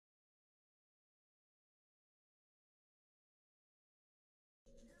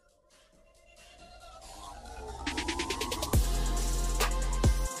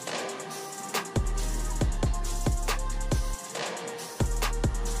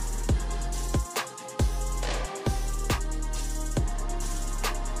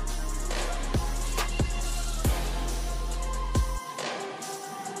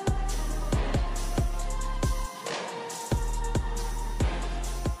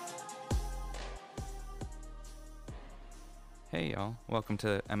Hey y'all, welcome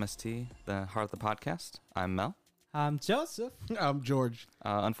to MST, the heart of the podcast. I'm Mel. I'm Joseph. I'm George.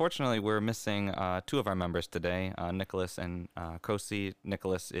 Unfortunately, we're missing two of our members today, Nicholas and Kosi.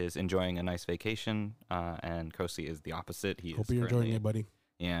 Nicholas is enjoying a nice vacation, and Kosi is the opposite. Hope you're enjoying it, buddy.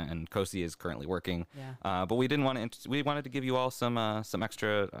 Yeah, and Kosi is currently working. Yeah. But we didn't want to. We wanted to give you all some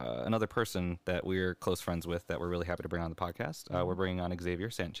extra, another person that we're close friends with that we're really happy to bring on the podcast. We're bringing on Xavier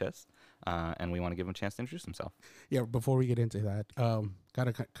Sanchez, and we want to give him a chance to introduce himself. Yeah, before we get into that,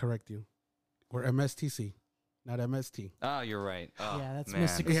 gotta correct you. We're MSTC, not MST. Oh, you're right. Oh, Yeah, that's man.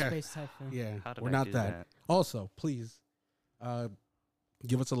 Mystical Yeah. Space Typhoon. Yeah, How did we're I not do that. that? Also, please,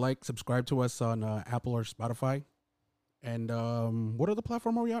 give us a like, subscribe to us on Apple or Spotify, and what other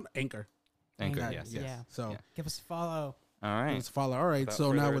platform are we on? Anchor. Anchor, Anchor, yes. yeah. So Yeah. Give us a follow. All right, let's follow. All right. Without So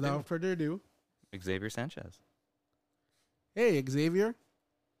further now, ado. without further ado, Xavier Sanchez. hey Xavier,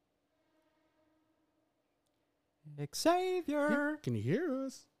 Xavier. can you hear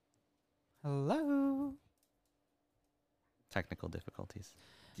us? Hello. Technical difficulties.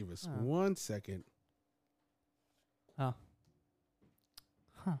 Give us Oh. 1 second. Oh.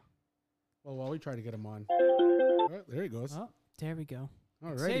 Huh. Well, while we try to get him on. Oh, there he goes. Oh, there we go. All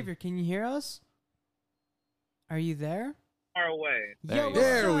right. Xavier, can you hear us? Are you there? Far away. There Yo, you what's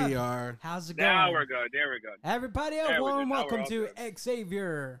There up? we are. How's it going? Now we're good. There we go. Everybody, a There we go. warm Now we're welcome all to good.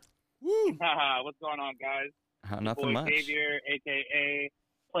 Xavier. Woo. Haha, what's going on, guys? Nothing Boy much. Xavier, a.k.a.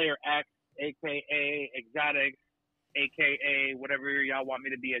 Player X, a.k.a. Exoticz, a.k.a. whatever y'all want me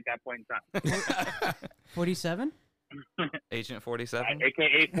to be at that point in time. 47? Agent 47.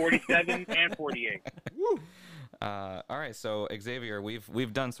 a.k.a. 47 and 48. Woo. All right, so Xavier,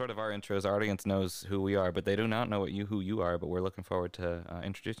 we've done sort of our intros. Our audience knows who we are, but they do not know who you are. But we're looking forward to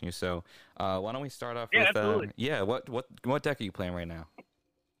introducing you. So why don't we start off Yeah, with absolutely. what deck are you playing right now?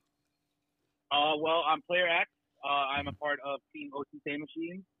 Well, I'm Player X. I'm a part of Team OTK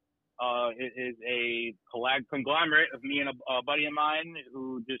Machine. It is a conglomerate of me and a buddy of mine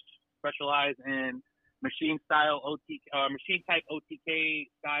who just specialize in machine type OTK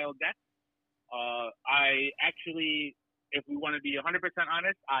style decks. I actually, if we want to be 100%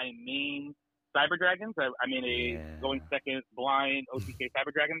 honest, I main Cyber Dragons. I mean going second blind OTK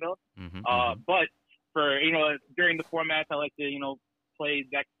Cyber Dragon build. But for during the formats, I like to play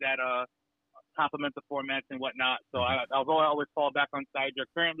decks that complement the formats and whatnot. So although I always fall back on Sidra,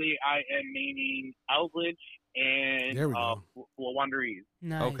 currently I am maining Eldritch and There we go. Wanderees.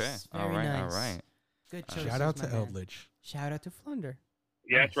 Nice. Okay. All Very right. nice. All right. Good choice. Shout out to my man. Eldritch. Shout out to Flunder.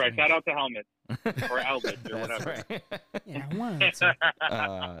 Yeah, that's right. Nice. Shout out to Helmet or Eldritch or That's whatever. right. Yeah, one of the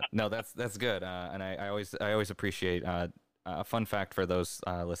two. No, that's good. And I always appreciate. A fun fact for those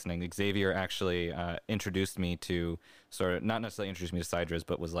listening: Xavier actually introduced me to not necessarily introduced me to Sidras,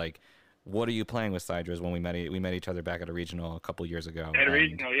 but was like, "What are you playing with Sidras?" When we met each other back at a regional a couple years ago. At a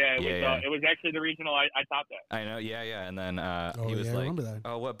regional, yeah. Yeah. It was actually the regional. I topped that. I know, yeah. And then Oh, he was yeah, I like, remember that.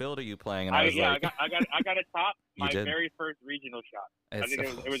 "Oh, what build are you playing?" And I was like, I got a top You my did? very first regional shot. I It's think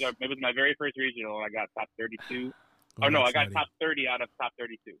so it was my very first regional, and I got top 32. Oh, Oh no, I that's got nutty. top 30 out of top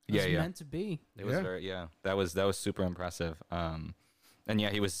 32. It was Yeah. meant to be. It was Yeah. that was super impressive. And yeah,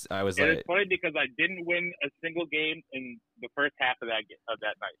 I was It like, is funny because I didn't win a single game in the first half of that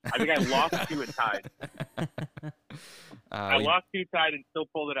night. I think I lost 2 and tied. I lost 2 tied and still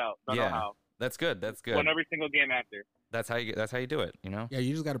pulled it out. Don't know how. That's good. That's good. Won every single game after. That's how you do it. Yeah,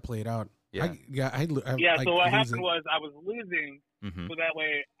 you just got to play it out. Yeah. So what happened was I was losing, Mhm. so that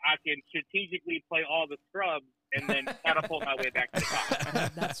way I can strategically play all the scrubs and then catapult my way back to the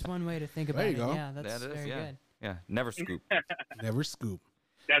top. That's one way to think about There you it. go. Yeah, that's That is, very yeah. good. Yeah, never scoop. Never scoop.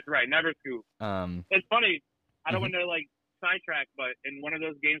 That's right, never scoop. Um, It's funny. I don't want to sidetrack, but in one of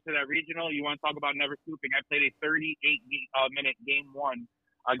those games for that regional, you want to talk about never scooping. I played a 38-minute game 1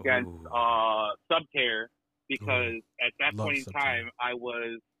 against Subterror because at that Love point in Subterror. time, I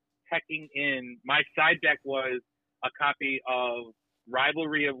was teching in. My side deck was a copy of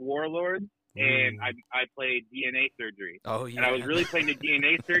Rivalry of Warlords, and I played DNA Surgery. oh yeah. And I was really playing the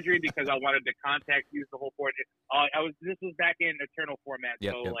DNA Surgery because I wanted to contact use the whole board. This was back in Eternal format,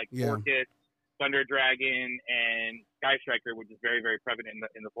 Yep, so yep. like Yeah. Orchis, Thunder Dragon, and Sky Striker, which is very, very prevalent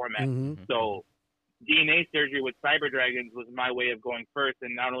in the format. Mhm. So DNA Surgery with Cyber Dragons was my way of going first,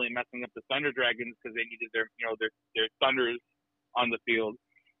 and not only messing up the Thunder Dragons because they needed their thunders on the field,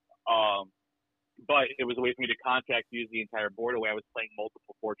 but it was a way for me to use the entire board away. I was playing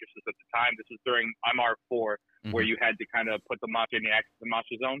multiple fortresses at the time. This was during MR4, where you had to kind of put the monster in the axis of the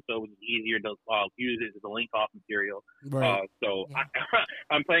monster zone, so it was easier to use it as a link-off material. Right. So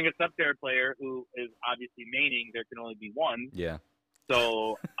I'm playing a Subterror player who is obviously maining. There can only be one. Yeah.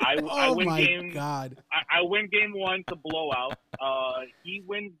 So I Oh win my game. god! I win game 1 to blowout. He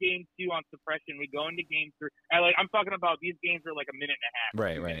wins game 2 on suppression. We go into game 3. I'm talking about these games are like a minute and a half.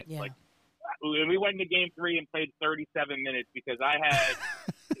 Right, 2 right. minutes. Yeah. Like, and we went into game 3 and played 37 minutes because I had.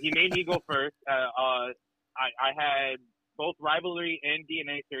 He made me go first. I had both rivalry and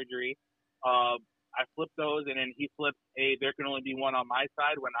DNA surgery. I flipped those, and then he flipped a. There can only be one on my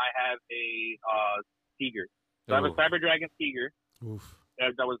side when I have a Tiger. So I have a Cyber Dragon Tiger. Oof.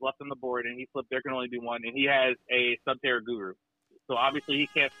 That was left on the board, and he flipped there can only be one, and he has a Subterra Guru. So obviously he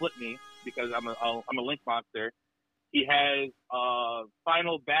can't flip me because I'm a Link monster. He has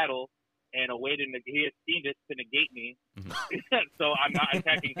Final Battle and a way to he has Fiendus to negate me, so I'm not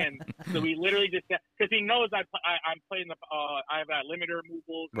attacking him. So we literally just because he knows I'm playing the I have that limiter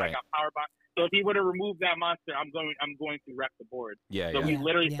removal, Right. I got power box. So if he would have removed that monster, I'm going to wreck the board. Yeah, So yeah. we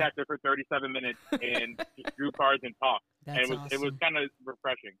literally Yeah. sat there for 37 minutes and just drew cards and talked. That's And it was awesome. kind of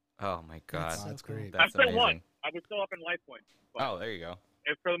refreshing. Oh my god. That's so That's cool. great. I That's still amazing. won. I was still up in life points. But Oh, there you go.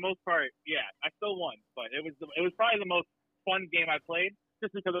 for the most part, yeah, I still won. But it was probably the most fun game I played,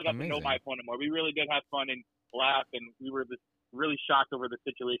 just because I got to know Amazing. my opponent more. We really did have fun and laugh, and we were just really shocked over the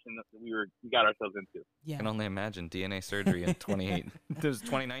situation that we got ourselves into. Yeah. I can only imagine DNA surgery in 28. This was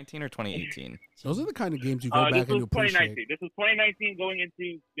 2019 or 2018? Those are the kind of games you go This back and was you appreciate. 2019. This was 2019 going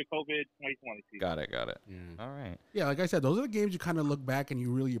into the COVID 2020 season. Got it. Yeah. All right. Yeah, like I said, those are the games you kind of look back and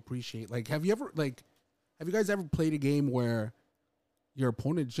you really appreciate. Like, have you guys ever played a game where your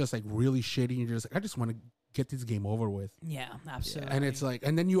opponent's just like really shitty and you're just like, I just want to get this game over with? Yeah, absolutely. And it's like,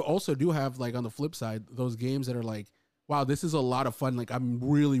 and then you also do have like on the flip side, those games that are like, wow, this is a lot of fun. Like, I'm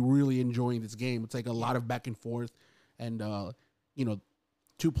really, really enjoying this game. It's like a lot of back and forth, and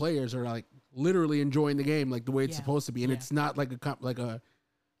two players are like literally enjoying the game like the way it's Yeah. supposed to be, and Yeah. it's not like a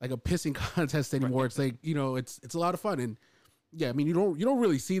pissing contest anymore. It's like it's a lot of fun, and yeah, I mean you don't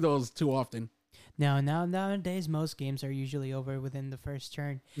really see those too often. Nowadays most games are usually over within the first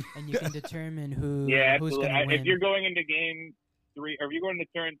turn, and you can determine who's absolutely. going to win. If you're going into game 3, or if you're going to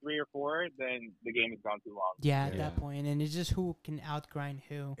turn 3 or 4, then the game has gone too long. yeah, at Yeah. that point, and it's just who can outgrind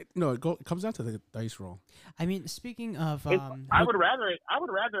who. It comes down to the dice roll. I mean, speaking of, I would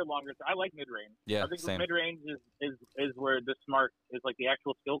rather longer. I like mid range. Yeah, I think same. mid range is where the smart is, like the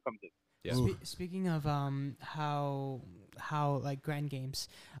actual skill comes in. Yeah. Ooh. speaking of how like grand games,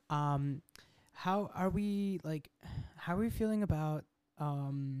 how are we feeling about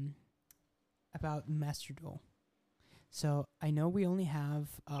Master Duel? So I know we only have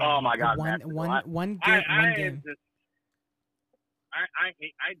Oh my God, one Master Duel. one game.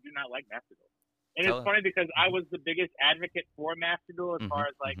 I do not like Master Duel. And Tell it's us. funny because I was the biggest advocate for Master Duel as far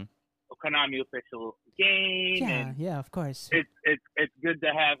as like a Konami official game, and Yeah, of course. it's good to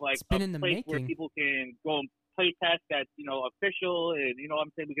have like It's been a in the place where making. people can go and play test that's official, and what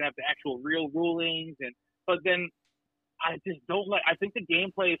I'm saying, we can have the actual real rulings, but then I just don't like. I think the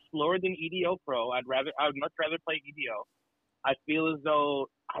gameplay is slower than EDO Pro. I would much rather play EDO. I feel as though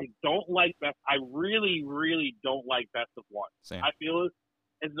I don't like best. I really, really don't like best of one. Same. I feel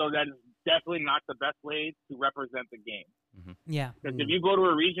as though that is definitely not the best way to represent the game. Yeah. Because if you go to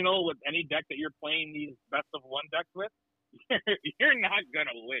a regional with any deck that you're playing these best of one decks with, you're not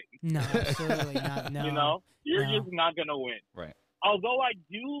gonna win. No, absolutely not. No. You're No. just not gonna win. Right. Although I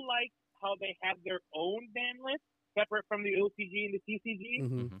do like how they have their own ban list separate from the OTG and the CCG.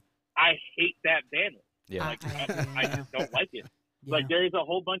 Mm-hmm. I hate that ban list. Yeah. Like I agree, I yeah. just don't like it. Yeah. Like there's a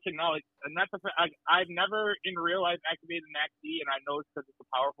whole bunch of knowledge, and that's I've never in real life activated Max D, and I know it's because it's a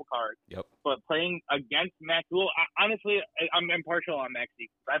powerful card. Yep. But playing against Max Duel, honestly, I'm impartial on Max D.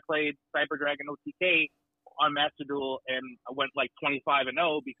 I played Cyber Dragon OTK on Master Duel, and I went like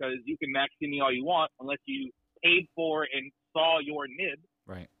 25-0 because you can Max D me all you want unless you paid for and saw your nib.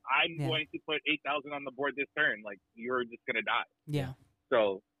 Right. I'm Yeah. going to put 8,000 on the board this turn. Like you're just gonna die. Yeah.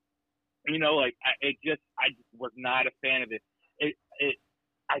 So, like I just was not a fan of it.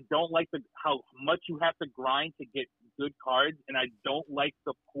 I don't like how much you have to grind to get good cards, and I don't like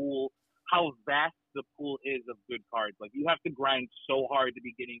the pool, how vast the pool is of good cards. Like you have to grind so hard to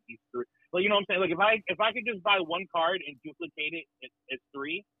be getting these three. Like you know what I'm saying? Like if I could just buy one card and duplicate it, it's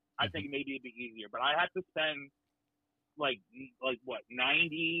 3. I think maybe it'd be easier. But I have to spend like what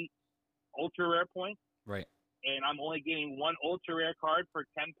 90 ultra rare points, Right. and I'm only getting one ultra rare card per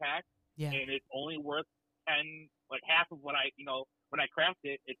 10 packs. Yeah. And it's only worth 10, like half of what when I craft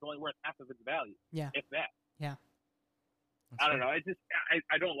it, it's only worth half of its value. Yeah. If that. Yeah. I don't know. It's just,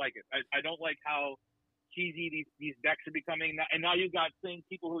 I don't like it. I don't like how cheesy these decks are becoming. And now you've got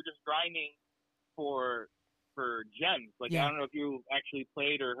people who are just grinding for for gems. Like Yeah. I don't know if you actually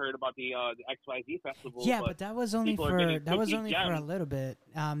played or heard about the XYZ festival. Yeah, but that was only people are for getting that was 50 only for a gems. little bit.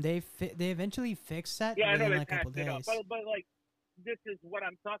 They eventually fixed that Yeah, I know within they like a couple passed it up, days. but like this is what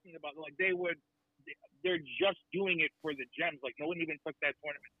I'm talking about. Like they're just doing it for the gems. Like no one even took that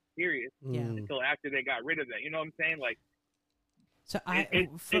tournament serious Yeah. until after they got rid of that. You know what I'm saying? Like So I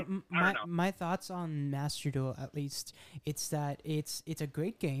don't know. my thoughts on Master Duel, at least, it's that it's a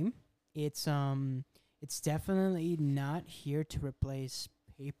great game. It's definitely not here to replace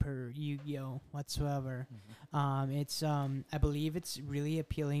paper Yu-Gi-Oh whatsoever. It's I believe it's really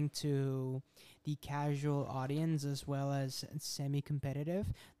appealing to the casual audience as well as semi-competitive.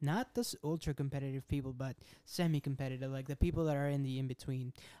 Not this ultra-competitive people, but semi-competitive, like the people that are in the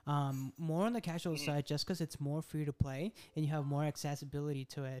in-between. More on the casual side, just because it's more free to play and you have more accessibility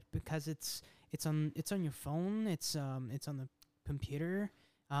to it because it's on your phone, it's on the computer,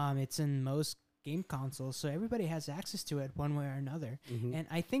 it's in most game consoles, so everybody has access to it one way or another. And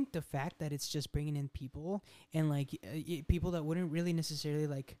I think the fact that it's just bringing in people and like people that wouldn't really necessarily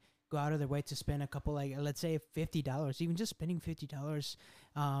like go out of their way to spend a couple, like let's say $50, even just spending $50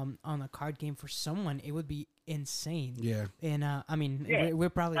 on a card game for someone, it would be insane. Yeah. And I mean, Yeah, we're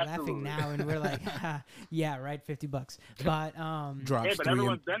probably absolutely. laughing now, and we're like, yeah, right, $50. But Drops Yeah, but three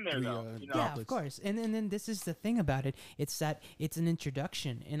everyone's and- been there three, though. You know? yeah, droplets. of course. And then this is the thing about it. It's that it's an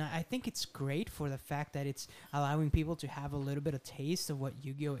introduction. And I think it's great for the fact that it's allowing people to have a little bit of taste of what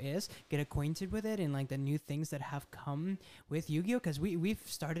Yu-Gi-Oh is, get acquainted with it, and like the new things that have come with Yu-Gi-Oh. Because we've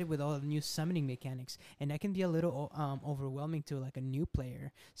started with all the new summoning mechanics, and that can be a little overwhelming to like a new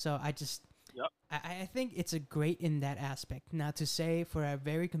player. So I just... Yep. I think it's a great in that aspect. Now, to say for a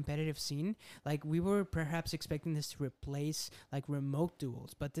very competitive scene, like we were perhaps expecting this to replace like remote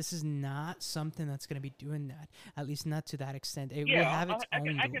duels, but this is not something that's going to be doing that. At least not to that extent. It will have its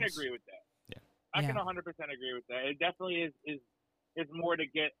own I can duels. agree with that. Yeah. I can Yeah. 100% agree with that. It definitely is more to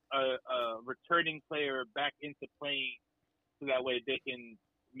get a returning player back into playing, so that way they can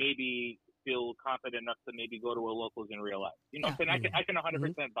maybe feel confident enough to maybe go to a locals in real life. You know what I'm saying? I can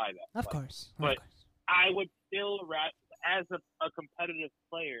 100% buy that. Of Like, course. but- Of course. I would still, as a competitive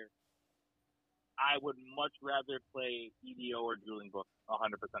player, I would much rather play EDO or Dueling Book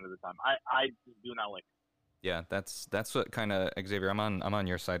 100% of the time. I just do not like it. Yeah, that's what kind of, Xavier, I'm on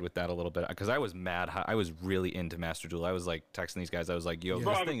your side with that a little bit, because I was mad. I was really into Master Duel. I was like texting these guys. I was like, yo, Yeah.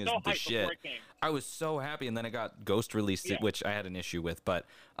 Bro, this I was thing is so the hyped shit. before it came. I was so happy, and then it got Ghost released, Yeah. which I had an issue with, but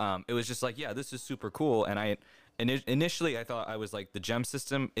it was just like, yeah, this is super cool. And initially I thought, I was like, the gem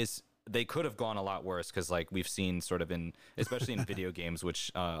system is, they could have gone a lot worse, because like we've seen sort of especially in video games,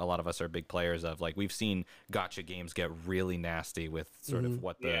 which a lot of us are big players of, like we've seen gotcha games get really nasty with sort of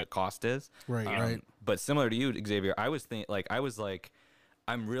what the cost is. Right, right. But similar to you, Xavier, I was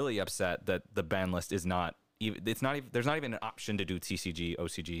I'm really upset that the ban list is not even, there's not even an option to do TCG,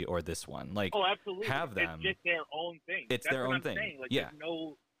 OCG, or this one. Like, Oh, absolutely. have them. It's just their own thing. It's That's their what own I'm thing. saying. Like, Yeah.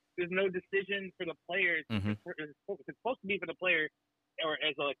 there's no decision for the players. Mhm. It's supposed to be for the player, or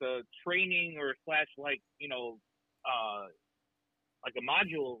as like a training or slash like like a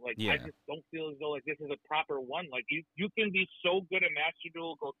module. Like Yeah. I just don't feel as though like this is a proper one. Like you can be so good at Master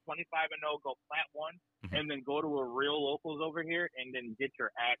Duel, go 25-0, go plat one, Mhm. and then go to a real locals over here and then get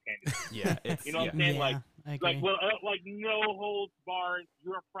your ass handed. Yeah, it's You know what yeah. I'm saying? Yeah, Like, I agree. like well, like no holds bars.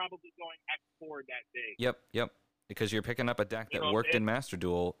 You're probably going X4 that day. Yep. Because you're picking up a deck that You know, worked in Master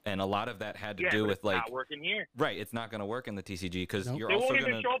Duel, and a lot of that had to Yeah, do but with it's like, not working here. right, it's not going to work in the TCG, because Nope. you're They also won't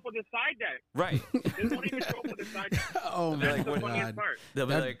going even to, show up with a side deck. right. They won't even show up with a side deck. Oh They're my like, That's the what- funniest god. part. They'll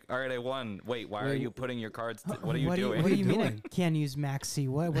be That- like, all right, I won. Wait, why are Wait, you putting your cards? What are you what doing? What do you mean doing? I can't use Maxi?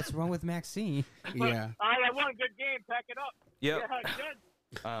 What's wrong with Maxi? Yeah. All right, I won. Good game. Pack it up. Yep. Yeah,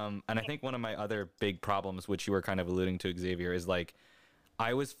 good. And I think one of my other big problems, which you were kind of alluding to, Xavier, is like,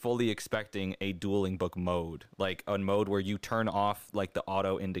 I was fully expecting a dueling book mode, like a mode where you turn off like the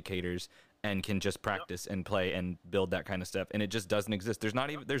auto indicators and can just practice and play and build that kind of stuff, and it just doesn't exist.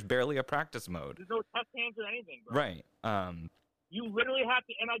 There's barely a practice mode. There's no test hands or anything, bro. Right. You literally have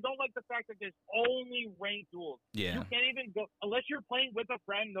to, and I don't like the fact that there's only ranked duels. Yeah. You can't even go, unless you're playing with a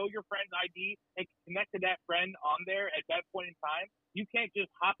friend, know your friend's ID, and connect to that friend on there at that point in time. You can't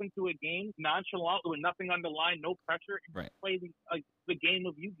just hop into a game nonchalant with nothing on the line, no pressure, and Right. play the game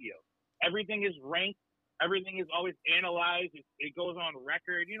of Yu-Gi-Oh! Everything is ranked. Everything is always analyzed. It goes on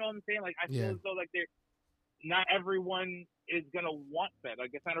record. You know what I'm saying? Like, I feel Yeah. as though, like, not everyone is going to want that. Like,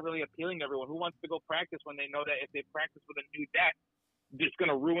 it's not really appealing to everyone. Who wants to go practice when they know that if they practice with a new deck, it's going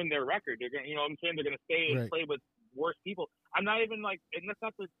to ruin their record? They're going to, you know what I'm saying? They're going to stay and Right. play with worse people. I'm not even like, and that's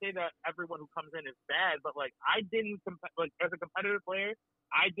not to say that everyone who comes in is bad, but like, I didn't, like, as a competitive player,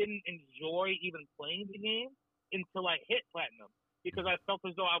 I didn't enjoy even playing the game until I hit platinum because I felt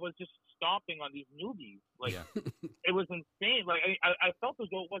as though I was just stomping on these newbies. Like it was insane. Like I felt as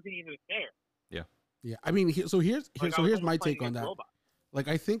though it wasn't even fair. Yeah. I mean, here's my take on that. Robots. Like,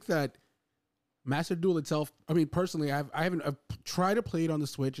 I think that Master Duel itself. I mean, personally, I've tried to play it on the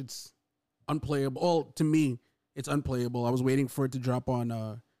Switch. It's unplayable. Well, to me, it's unplayable. I was waiting for it to drop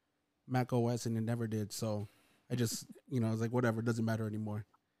on Mac OS, and it never did. So I just, I was like, whatever, it doesn't matter anymore.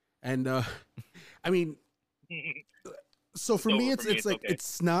 And I mean, so for me, it's like okay.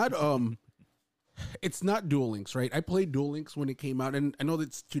 It's not Duel Links, right? I played Duel Links when it came out, and I know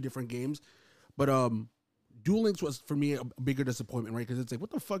that's two different games, but Duel Links was for me a bigger disappointment, right? Because it's like, what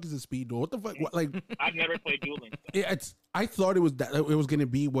the fuck is a speed duel? What the fuck? What, like, I've never played Duel Links. Yeah, I thought it was going to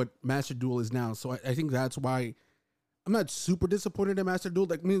be what Master Duel is now, so I think that's why I'm not super disappointed in Master Duel.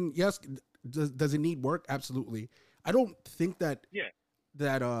 Like, I mean, yes, does it need work? Absolutely. I don't think that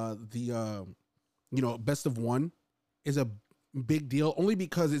the best of one is a big deal, only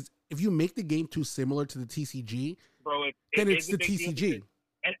because if you make the game too similar to the TCG, bro, then it's the TCG.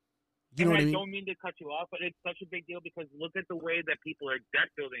 You know what I mean? I don't mean to cut you off, but it's such a big deal because look at the way that people are deck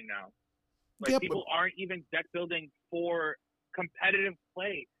building now. Like, people aren't even deck building for competitive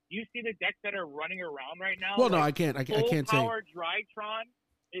play. You see the decks that are running around right now? Well, no, I can't say. Power Drytron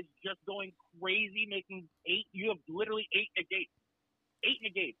is just going crazy, making 8. You have literally 8 negates. 8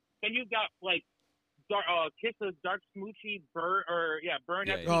 negates. Then you've got, like, Kiss of Dark Smoochie, Burn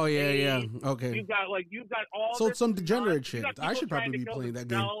FPK. Oh, yeah. Okay. You've got all. So it's some degenerate shit. I should probably be playing that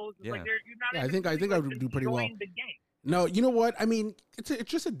game. Yeah. Like, I think I would do pretty well. No, you know what? I mean, it's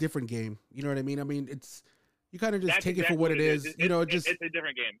just a different game. You know what I mean? I mean, you kind of just take it for what it is. It's a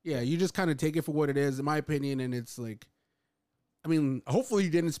different game. Yeah, you just kind of take it for what it is, in my opinion. And it's like, I mean, hopefully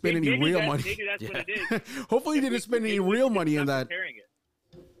you didn't spend any real money. Maybe that's what it is. Hopefully you didn't spend any real money on that.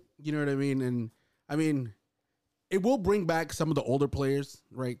 You know what I mean? And I mean, it will bring back some of the older players,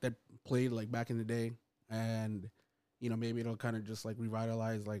 right, that played like back in the day, and maybe it'll kind of just like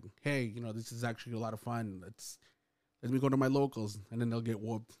revitalize, like, hey, this is actually a lot of fun. Let me go to my locals, and then they'll get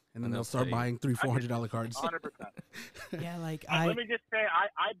whooped, and then they'll start buying $300-$400 cards. 100%. Yeah, like let me just say,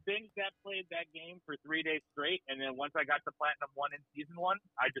 I played that game for 3 days straight, and then once I got to Platinum 1 in Season 1,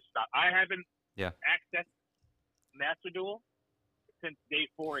 I just stopped. I haven't accessed Master Duel since day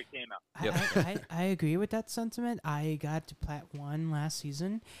 4 it came out. Yep. I agree with that sentiment. I got to Plat 1 last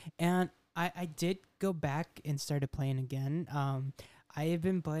season, and I did go back and started playing again. I have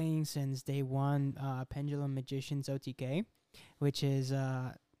been playing since day 1 Pendulum Magician's OTK, which is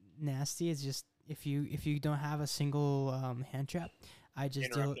nasty. It's just if you don't have a single hand trap, I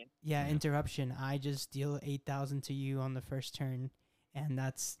just interruption. I just deal 8,000 to you on the first turn. And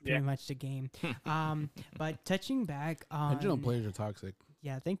that's pretty much the game. But touching back on... Pendulum players are toxic.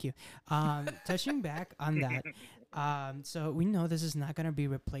 Yeah, thank you. Touching back on that, so we know this is not going to be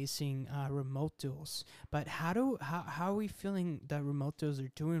replacing remote duels. But how are we feeling that remote duels are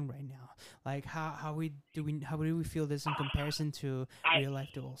doing right now? Like how do we feel this in comparison to real life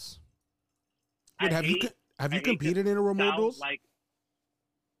duels? Wait, have you competed in a remote duels? Like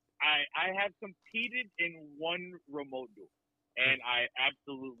I have competed in one remote duel. And I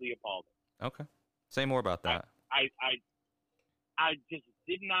absolutely appalled it. Okay. Say more about that. I just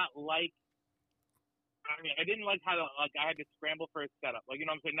did not like. I mean, I didn't like how I had to scramble for a setup. Like, you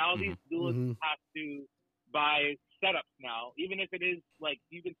know what I'm saying? Now these duelists have to buy setups now, even if it is like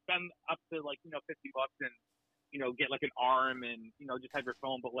you can spend up to like $50 and get like an arm and just have your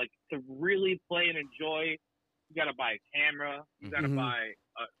phone. But like to really play and enjoy, you got to buy a camera. You got to buy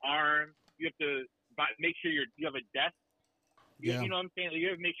an arm. You have to make sure you have a desk. You know what I'm saying? Like, you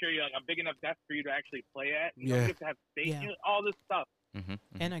have to make sure you're like a big enough desk for you to actually play at. You have to have space. All this stuff.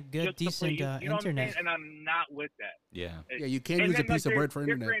 And a good, decent internet. And I'm not with that. Yeah. You can't use a piece of bread for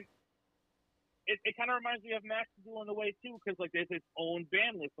internet. It kind of reminds me of Master Duel in a way too, because like there's its own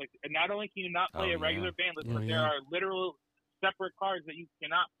ban list. Like, and not only can you not play a regular ban list, but there are literal separate cards that you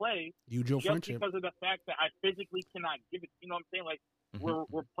cannot play just because of the fact that I physically cannot give it. You know what I'm saying? Like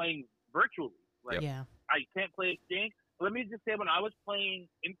we're playing virtually. Like I can't play Exchange. Let me just say, when I was playing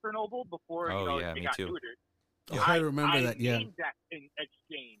Infernoble before it got neutered, I remember that. Yeah, that in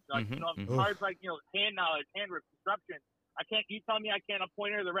Exchange, like cards like hand knowledge, hand rip, disruption. I can't. You tell me I can't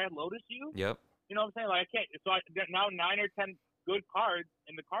appoint her the Red Lotus you? Yep. You know what I'm saying? Like I can't. So now 9 or 10 good cards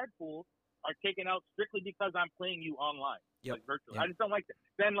in the card pool are taken out strictly because I'm playing you online, like virtually. I just don't like that.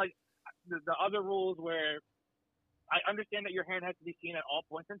 Then like the other rules where I understand that your hand has to be seen at all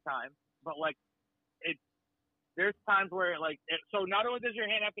points in time, but like there's times where so not only does your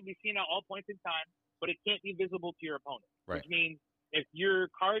hand have to be seen at all points in time, but it can't be visible to your opponent. Right. Which means if your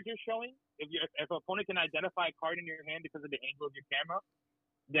cards are showing, if an opponent can identify a card in your hand because of the angle of your camera,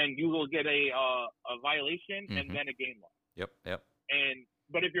 then you will get a violation and then a game loss. Yep.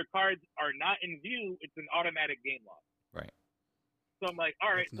 But if your cards are not in view, it's an automatic game loss. Right. So I'm like, all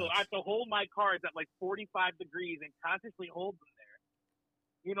right, That's so nuts. I have to hold my cards at like 45 degrees and consciously hold them there.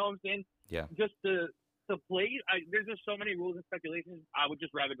 You know what I'm saying? Yeah. Just to play, there's just so many rules and speculations. I would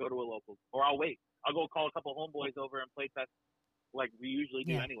just rather go to a local, or I'll wait. I'll go call a couple homeboys over and play test like we usually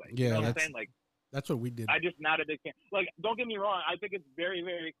do anyway. Yeah, you know what I'm saying? Like, that's what we did. I just not a big fan. Like, don't get me wrong. I think it's very,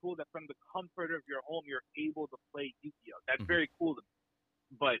 very cool that from the comfort of your home, you're able to play Yu-Gi-Oh. That's very cool to me.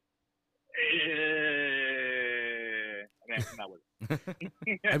 But, man, I'm not with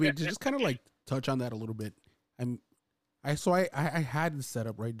it. I mean, to just kind of like touch on that a little bit. I had this set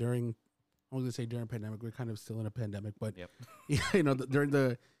up right during, I was gonna say during pandemic. We're kind of still in a pandemic, but you know, during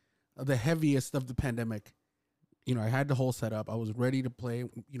the heaviest of the pandemic, you know, I had the whole setup. I was ready to play.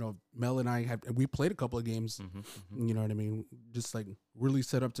 You know, Mel and I we played a couple of games. You know what I mean? Just like really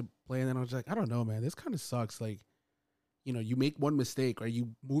set up to play, and then I was like, I don't know, man, this kind of sucks. Like, you know, you make one mistake or you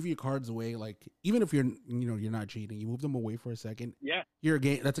move your cards away. Like, even if you're not cheating, you move them away for a second. Yeah,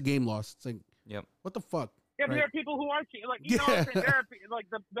 that's a game loss. It's like, what the fuck? Yeah, but right? there are people who are cheating. Like, you know, what I'm saying? There are like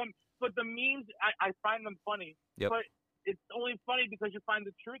but the memes, I find them funny. But it's only funny because you find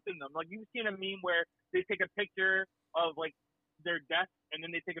the truth in them. Like, you've seen a meme where they take a picture of like their desk, and then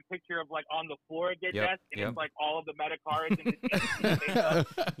they take a picture of like on the floor of their desk, and it's like all of the meta cards and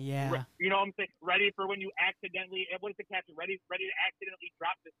yeah. You know what I'm saying? Ready for when you accidentally, what is the caption? Ready to accidentally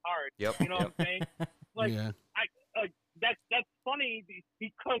drop this card. You know what I'm saying? Like, that's funny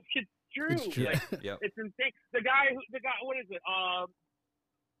because it's true. It's true. Like, it's insane. The guy, what is it?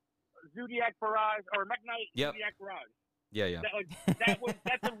 Zodiac Barrage or Mekk-Knight Zodiac Barrage. Yeah.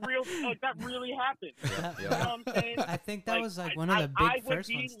 That's a real, that really happened. You know what I'm saying? I think that was like one of the big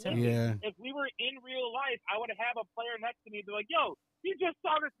first ones too. Yeah. If we were in real life, I would have a player next to me and be like, yo, you just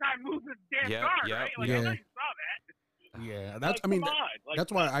saw this guy move this damn card, right? Like, I know you saw that. Yeah, that's. Like, I mean, like,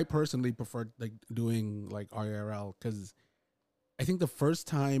 that's why I personally prefer like doing like IRL, because I think the first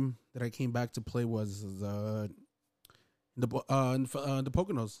time that I came back to play was the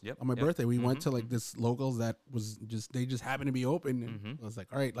Poconos on my birthday. We went to like this locals that was they just happened to be open, and I was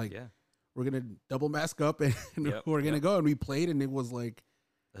like, all right, like we're gonna double mask up and we're gonna go, and we played, and it was like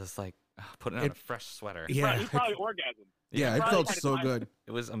putting on a fresh sweater. Yeah, you probably orgasmed. Yeah, it felt so good.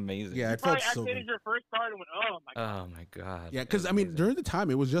 It was amazing. Yeah, it felt so good. Activated your first card and went, oh my god. Oh my god. Yeah, because I mean, during the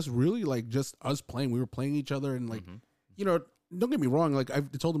time, it was just really like just us playing. We were playing each other, and like, you know, don't get me wrong. Like I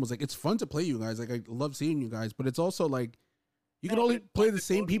told him, was like, it's fun to play you guys. Like I love seeing you guys, but it's also like you can only play the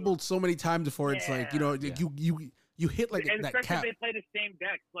same people so many times before it's like, you know, you hit like and that especially cap. if they play the same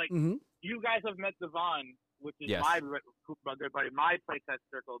decks. Like you guys have met Devon, which is my good buddy, my playtest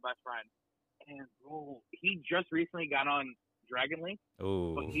circle best friend. And bro, he just recently got on Dragon Link.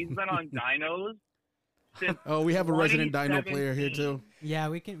 Oh, but he's been on Dinos since we have a resident Dino player here too. Yeah,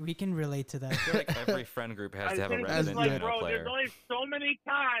 we can relate to that. I feel like every friend group has to have a resident like, Dino bro, player. There's only so many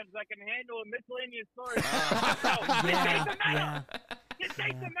times I can handle a miscellaneous story. Just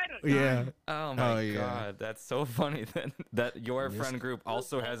take the meta. Yeah. Oh my god, that's so funny that your friend group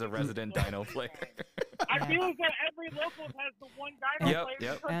also has a resident Dino player. I feel as though every local has the one Dino player.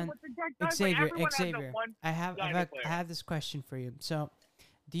 Yep. And what the deck does, Xavier, like, Xavier, I have this question for you. So,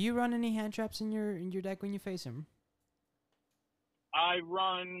 do you run any hand traps in your deck when you face him? I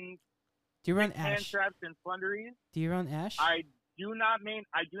run. Do you run hand Ash? traps and flunderies. Do you run Ash? I do not main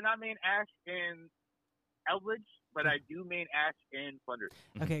Ash in Eldritch, but I do main Ash in flunderies.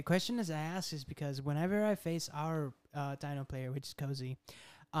 Okay, question is I ask is because whenever I face our Dino player, which is Cozy,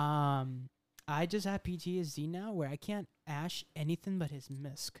 I just have PTSD now where I can't Ash anything but his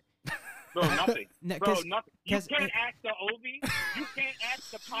Misk. Bro, nothing. No, bro, nothing. You can't ask the Ovi. You can't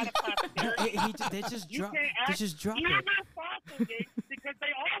ask the pot of prosperity. They just drop. They just drop even it. fossil gates because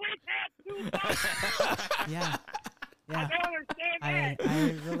they always have two fossils. Yeah. I don't understand that.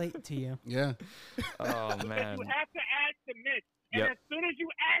 I relate to you. Yeah. Oh man. You have to ask the mist, and as soon as you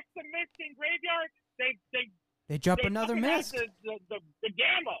ask the mist in graveyard, they drop another mist. The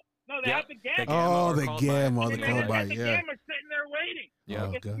gamma. No, they have the gamma. Oh, the gamma, the call by, the yeah. gamma sitting there waiting. Yeah.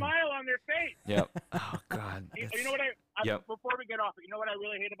 With a smile on their face. Yep. Oh god. You know what before we get off it, you know what I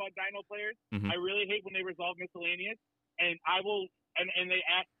really hate about Dino players? I really hate when they resolve miscellaneous, and I will, and they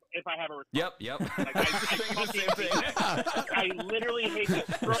ask if I have a response. Yep. Like, I literally hate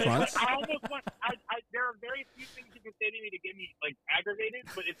that. Response? I almost want. There are very few things you can say to me to get me like aggravated,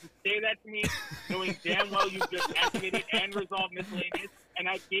 but if you say that to me, knowing damn well you just activated and resolved miscellaneous, and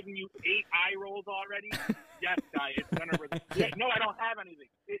I've given you 8 eye rolls already, yes, guy, it's gonna. No, I don't have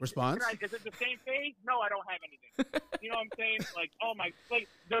anything. Response? Is it the same phase? No, I don't have anything. You know what I'm saying? Like, oh my, like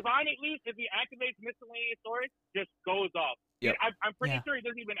Divine at least if he activates Miscellaneousaurus, just goes off. Yep. I'm pretty sure he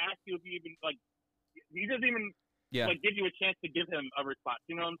doesn't even ask you if you even like. He doesn't even like give you a chance to give him a response.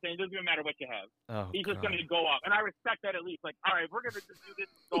 You know what I'm saying? It doesn't even matter what you have. Oh, He's just gonna go off, and I respect that at least. Like, all right, we're gonna just do this,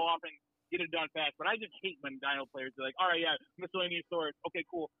 go off, and get it done fast. But I just hate when Dino players are like, all right, yeah, Miscellaneousaurus, okay,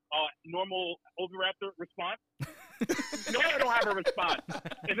 cool. Normal Oviraptor response? No, I don't have a response.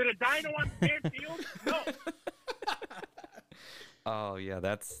 Is it a Dino on the same field? No. Oh yeah,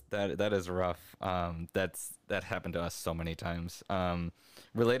 that is rough. That happened to us so many times.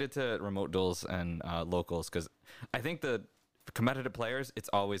 Related to remote duels and locals, because I think the competitive players, it's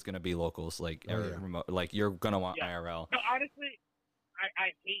always going to be locals, like remote, like you're gonna want IRL. No, honestly,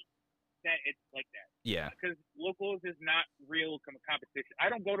 I hate that it's like that. Yeah, because locals is not real competition. I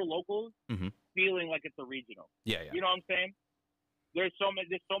don't go to locals feeling like it's a regional. Yeah. You know what I'm saying? There's so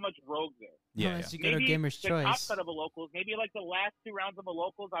much rogue there. Yeah, Unless you go to Gamer's the Choice. top cut of a locals, maybe like the last 2 rounds of a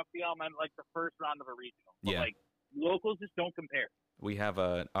locals, I'll feel I'm in like the first round of a regional. But like locals just don't compare. We have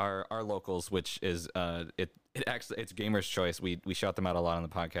our locals, which is it's Gamer's Choice. We shout them out a lot on the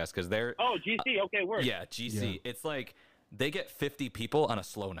podcast because they're GC. Okay, word. Yeah, GC. Yeah. It's like they get 50 people on a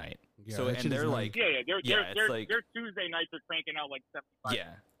slow night. Yeah, so and they're like their Tuesday nights are cranking out like 75.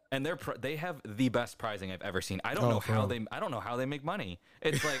 Yeah. And they have the best pricing I've ever seen. I don't know how they make money.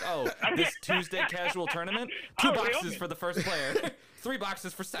 It's like, this Tuesday casual tournament, 2 boxes for the first player, 3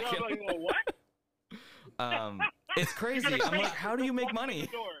 boxes for second. Like, well, what? It's crazy. I'm like, how do you make money?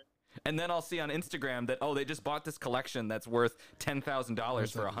 And then I'll see on Instagram that they just bought this collection that's worth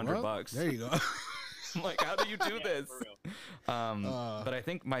 $10,000 for $100. There you go. I'm like, how do you do this? But I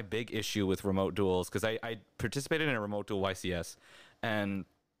think my big issue with remote duels, because I participated in a remote duel YCS, and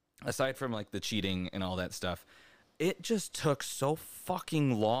aside from like the cheating and all that stuff, it just took so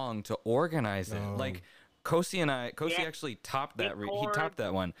fucking long to organize it. Like Kosi actually topped that. He topped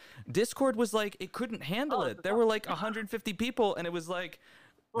that one. Discord was like, it couldn't handle it. There were like 150 people, and it was like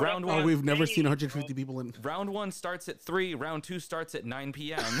round one. We've never seen 150 people in. Round 1 starts at 3. Round 2 starts at 9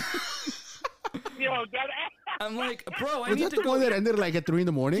 p.m. I'm like, bro, I need to go. Was that the one that ended like at 3 in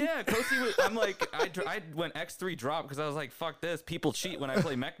the morning? Yeah, Kosi was. I'm like, I went X3 drop because I was like, fuck this. People cheat when I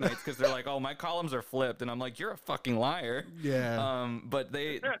play Mech Knights because they're like, oh, my columns are flipped, and I'm like, you're a fucking liar. Yeah. But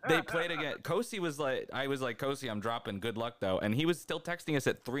they played again. Kosi was like, I was like, Kosi, I'm dropping. Good luck though, and he was still texting us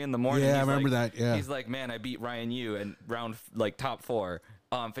at 3 in the morning. Yeah, I remember that. Yeah. He's like, man, I beat Ryan Yu and round like top 4.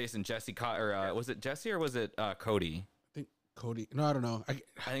 I'm facing Jesse was it Jesse or was it Cody? Cody. No, I don't know. I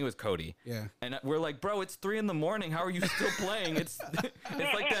think it was Cody. Yeah. And we're like, bro, it's 3 in the morning. How are you still playing? It's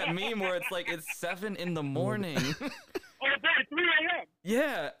like that meme where it's like, it's 7 in the morning. Oh, it's 3 a.m.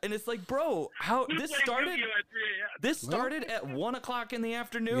 Yeah. And it's like, bro, how this started at 1 o'clock in the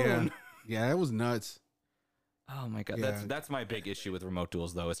afternoon. Yeah, it was nuts. Oh my god, that's my big issue with remote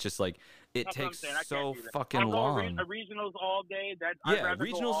duels though. It's just like it takes so fucking long. Regionals all day.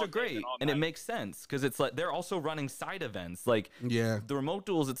 Regionals are great, and it makes sense because it's like they're also running side events. Like the remote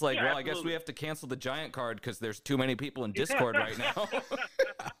duels, it's like, well, I guess we have to cancel the giant card because there's too many people in Discord right now.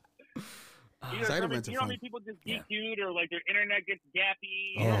 Side events are fun. How many people just DQ'd or like their internet gets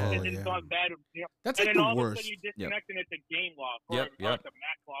gappy? It's gone bad. That's like the all worst. Of a sudden you disconnect and it's a game loss or a match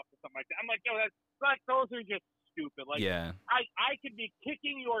loss or something like that. I'm like, yo, those are just stupid. Like, I could be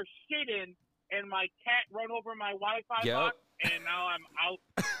kicking your shit in and my cat run over my Wi-Fi box and now I'm out.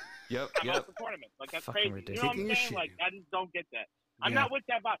 I'm out the tournament. Like, that's crazy. Ridiculous. You know what I'm saying? Like, I just don't get that. I'm not with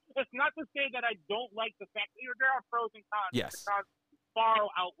that vibe. It's not to say that I don't like the fact that there are pros and cons. Yes. The cons far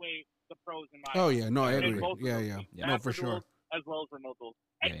outweigh the pros in my opinion. No, I agree. Yeah. No, for sure. As well as remote duels.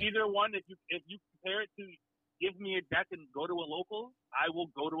 And either one, if you compare it to give me a deck and go to a local, I will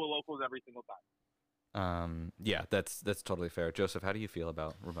go to a locals every single time. That's totally fair. Joseph, how do you feel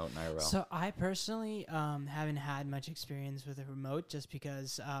about remote and IRL? So I personally haven't had much experience with the remote just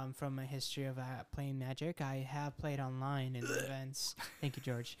because from my history of playing Magic, I have played online in events. Thank you,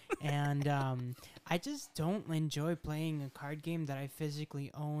 George. And I just don't enjoy playing a card game that I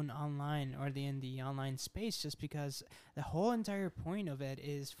physically own online or in the online space just because the whole entire point of it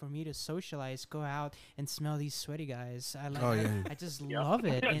is for me to socialize, go out and smell these sweaty guys. I just love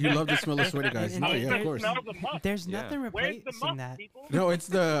it. You love to smell the sweaty guys. Of course. There's nothing replacing that. No, it's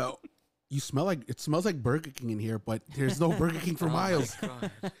you smell like it smells like Burger King in here, but there's no Burger King for miles.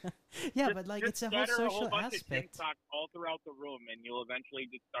 Yeah, but like it's a whole social aspect. All throughout the room, and you'll eventually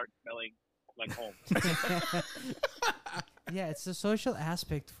just start smelling like home. Yeah, it's the social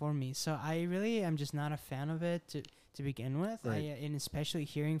aspect for me. So I really am just not a fan of it. to begin with. Right. And especially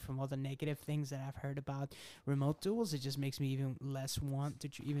hearing from all the negative things that I've heard about remote duels, it just makes me even less want to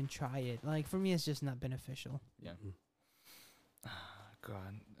even try it. Like, for me, it's just not beneficial. Yeah.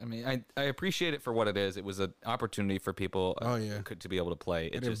 God, I mean, I appreciate it for what it is. It was an opportunity for people to be able to play.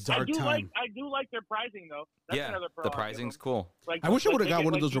 It just I do like their pricing though. That's another pro the pricing's cool. Like, I wish I would have got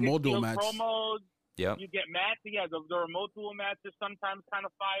one of those you remote get duel mats. Promos, Yeah. You get mats. Yeah, the remote duel mats are sometimes kind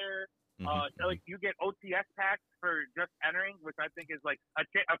of fire. Like you get OTS packs for just entering, which I think is like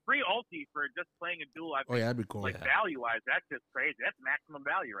a free ulti for just playing a duel. I think, that'd be cool. Like value wise, that's just crazy. That's maximum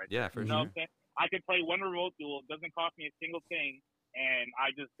value right there. Yeah, for you know what I'm saying? I could play one remote duel. It doesn't cost me a single thing. And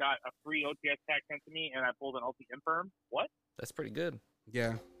I just got a free OTS pack sent to me, and I pulled an ulti infirm. What? That's pretty good.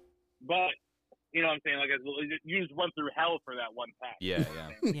 Yeah. But, you know what I'm saying? Like, you just went through hell for that one pack. Yeah,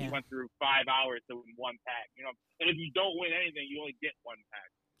 you know You went through 5 hours to win one pack. You know, and if you don't win anything, you only get one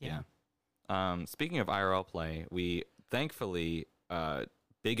pack. Yeah. Speaking of IRL play, we thankfully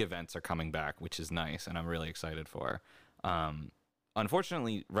big events are coming back, which is nice, and I'm really excited for.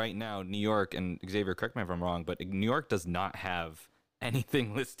 Unfortunately, right now, New York, and Xavier, correct me if I'm wrong, but New York does not have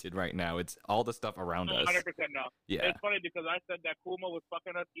anything listed right now. It's all the stuff around us. 100% no. Yeah. It's funny because I said that Kuma was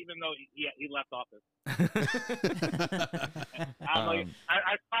fucking us even though he left office. I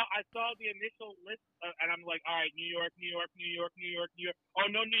saw the initial list and I'm like, all right, New York. Oh,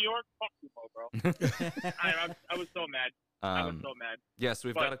 no, New York? Fuck you, bro. I was so mad. I was so mad. Yeah, so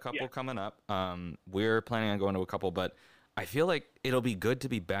we've got a couple coming up. We're planning on going to a couple, but I feel like it'll be good to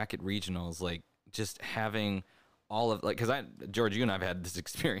be back at regionals, like just having all of, like, because George, you and I've had this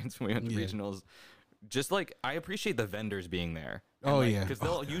experience when we went to regionals. Just like, I appreciate the vendors being there. Because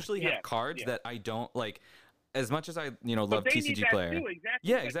they'll usually have cards that I don't like. As much as I, love TCG player. Too, exactly.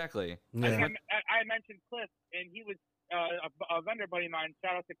 Yeah, exactly. Yeah. I mentioned Cliff, and he was a vendor buddy of mine.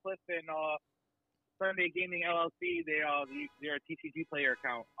 Shout out to Cliff and Sunday Gaming LLC. They're a TCG player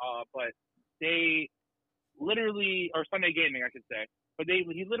account, but they literally, or Sunday Gaming, I should say. But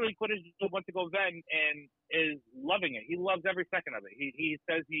he literally quit his job, went to go ven, and is loving it. He loves every second of it. He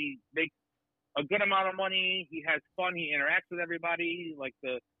says he makes a good amount of money. He has fun. He interacts with everybody. Like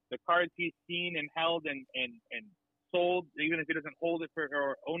the cards he's seen and held and sold, even if he doesn't hold it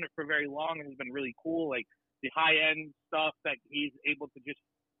or own it for very long, has been really cool. Like the high end stuff that he's able to just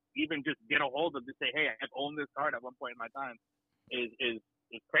get a hold of to say, hey, I've owned this card at one point in my time is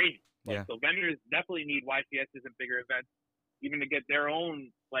crazy. Like, so vendors definitely need YCSs and bigger events, even to get their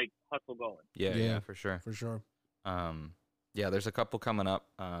own like hustle going. Yeah, for sure. Yeah, there's a couple coming up.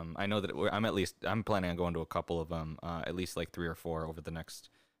 I know that I'm planning on going to a couple of them, at least like 3 or 4 over the next.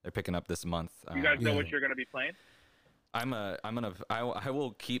 They're picking up this month. You guys know what you're going to be playing? I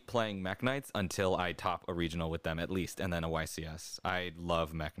will keep playing Mech Knights until I top a regional with them at least, and then a YCS. I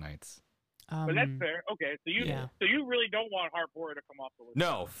love Mech Knights. But that's fair. Okay, so you really don't want Harp Horror to come off the list.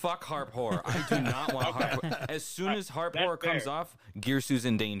 No, fuck Harp Horror. I do not want Harp Horror. As soon as Harp Horror comes off, Gearsu's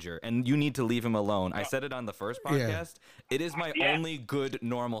in danger, and you need to leave him alone. I said it on the first podcast. It is my only good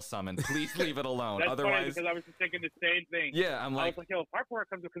normal summon. Please leave it alone. That's Otherwise, funny because I was just thinking the same thing. Yeah, I was like, yo, if Harp Horror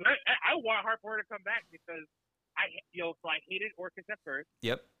comes up, because I want Harp Horror to come back because I hated Orcus at first.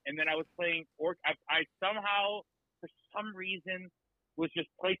 Yep. And then I was playing Orc. I somehow, for some reason, was just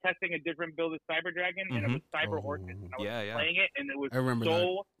play testing a different build of Cyber Dragon, and it was Cyber Orcus. And I was playing it, and it was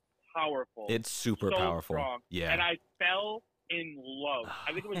so powerful. It's super powerful. Strong. Yeah. And I fell in love.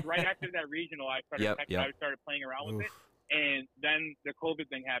 I think it was right after that regional I started playing around with it, and then the COVID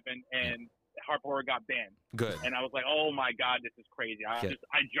thing happened, and Harp Horror got banned. Good. And I was like, oh my god, this is crazy. I just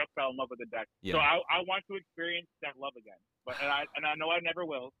fell in love with the deck. Yeah. So I want to experience that love again, but and I know I never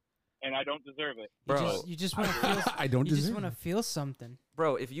will. And I don't deserve it, bro. You just want to feel. I don't. You just want to feel something,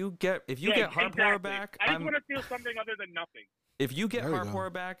 bro. If you get Harp Horror back, I just want to feel something other than nothing. If you get Harp Horror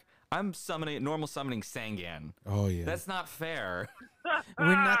back, I'm normal summoning Sangan. Oh yeah, that's not fair.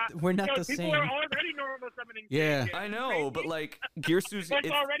 We're not the same. People are already normal summoning. Yeah, Sangan. I know, but like Gearsu's. That's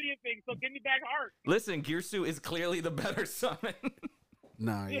already a thing. So give me back Heart. Listen, Gearsu is clearly the better summon.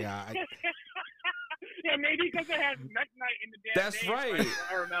 Nah, yeah. Yeah, maybe because it has Mech Knight in the damn That's name, right.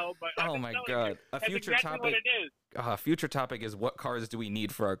 RML, but oh my god, a future topic. Future topic is what cards do we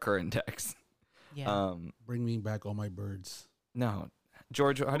need for our current decks? Yeah. Bring me back all my birds. No,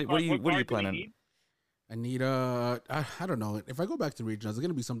 George, what are you planning? I need I don't know. If I go back to regionals, it's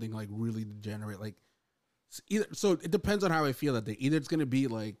gonna be something like really degenerate. Like so it depends on how I feel that day. Either it's gonna be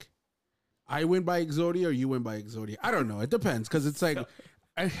like I win by Exodia or you win by Exodia. I don't know. It depends because it's like.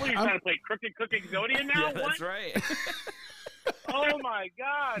 What are you trying to play Crooked Exodia now? Yeah, that's right. Oh my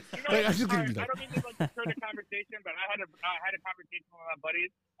God! You know, Like, I'm just all gonna right, do that. I don't mean to like turn the conversation, but I had a conversation with my buddies,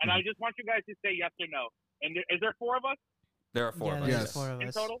 and I just want you guys to say yes or no. And is there 4 of us There are 4 Yeah, of us. there's Yes. 4 of in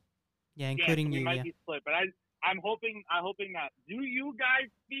us. total? Yeah, Yeah, including so we you. might Yeah. be split, but I'm hoping not. Do you guys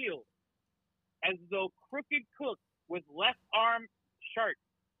feel as though Crooked Cook with left arm shark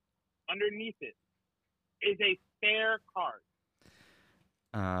underneath it is a fair card?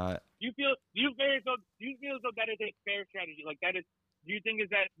 Do you feel as though that is a fair strategy? Like that is? Do you think is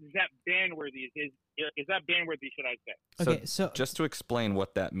that ban worthy? Is that ban worthy? Should I say? Okay, so just to explain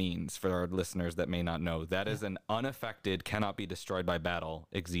what that means for our listeners that may not know, that is an unaffected, cannot be destroyed by battle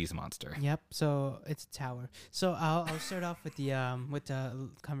Xyz monster. Yep. So it's a tower. So I'll start off with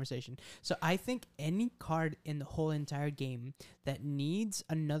the conversation. So I think any card in the whole entire game that needs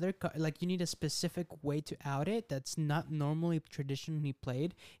another card, like you need a specific way to out it that's not normally traditionally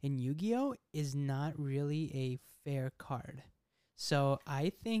played in Yu-Gi-Oh, is not really a fair card. So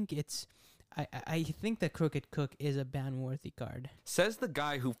I think I think that Crooked Cook is a ban-worthy card. Says the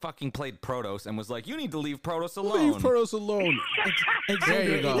guy who fucking played Protoss and was like, "You need to leave Protoss alone." Leave Protoss alone.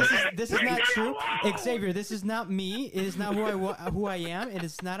 Xavier, you go. This is not true. Xavier, this is not me. It is not who I am. It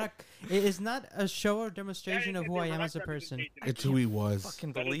is not a show or demonstration of who I am as a person. It's who he was.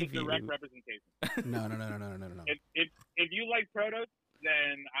 Fucking That is believe a you. direct representation. No. If you like Protoss,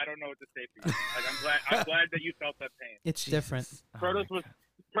 then I don't know what to say for you. Like I'm glad that you felt that pain. It's different. Oh Protoss my was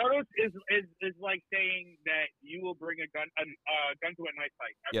Protoss is like saying that you will bring a gun to a knife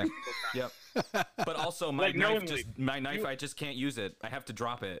fight every single time. Yep. But also my Like, knowingly. I just can't use it. I have to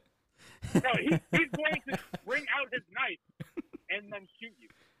drop it. No, he's going to bring out his knife and then shoot you.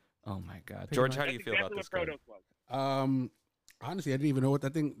 Oh my god. Pretty George, much. how do you That's feel about exactly this what card? Protoss was. Honestly, I didn't even know what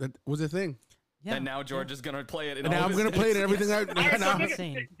that was a thing. Yeah. And now George is gonna play it. In And now all I'm of gonna his play it and bits. everything. All right, so Now. look at-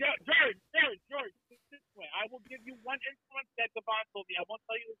 Insane. George, this way. I will give you one influence that Devon told me. I won't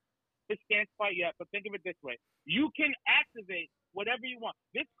tell you his stance quite yet, but think of it this way. You can activate whatever you want.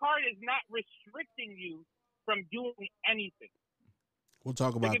 This card is not restricting you from doing anything. We'll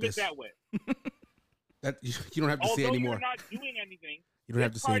talk about Think of this. it that way. That you don't have to say Although anymore. you're not doing anything, You don't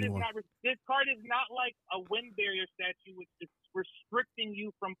have to this say card is anymore. this card is not like a wind barrier statue which is restricting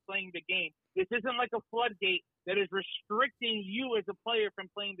you from playing the game. This isn't like a floodgate that is restricting you as a player from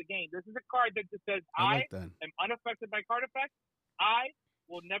playing the game. This is a card that just says, I like that. am unaffected by card effects. I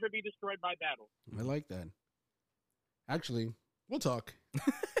will never be destroyed by battle. I like that. Actually, we'll talk.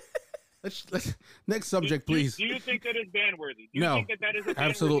 let's next subject, please. Do you think that is ban worthy? Do you No, think that is a ban-worthy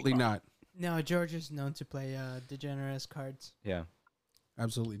absolutely card? not. No, George is known to play degenerate cards. Yeah.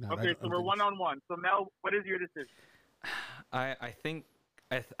 Absolutely not. Okay, so we're 1-on-1. So Mel, what is your decision? I think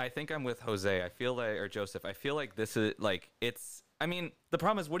I'm with Jose. I feel like, or Joseph. I feel like this is like it's. I mean, the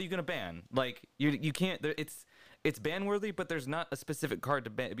problem is, what are you gonna ban? Like you can't. It's ban worthy, but there's not a specific card to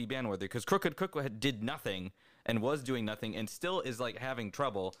be ban worthy because Crooked Cook did nothing and was doing nothing and still is like having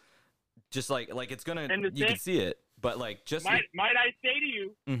trouble. Just like it's gonna. You can see it, but like just. Might I say to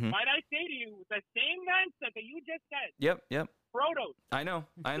you? Mhm. Might I say to you with the same mindset that you just said? Yep. Protoss. I know.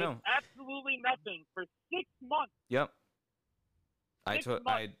 did absolutely nothing for 6 months. Yep. 6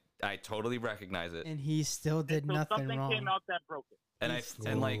 months. I totally recognize it. And he still did until nothing something wrong. came out that broke it. And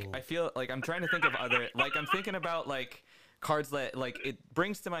I feel like I'm trying to think of other like I'm thinking about like cards that like it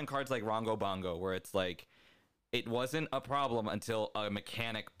brings to mind cards like Rongo Bongo where it's like it wasn't a problem until a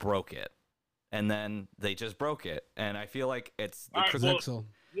mechanic broke it and then they just broke it and I feel like it's All right, Because Exo.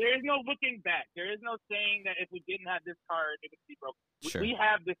 There is no looking back. There is no saying that if we didn't have this card, it would be broken. Sure. We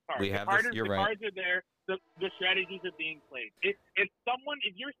have this card. We have the card this, is, you're the right. cards are there. The strategies are being played. If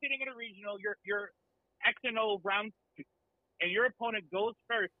you're sitting at a regional, you're X and O round 2, and your opponent goes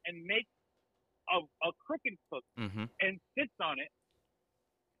first and makes a Crooked Cook and sits on it,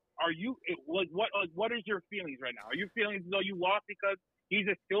 what is your feelings right now? Are you feeling as though you lost because he's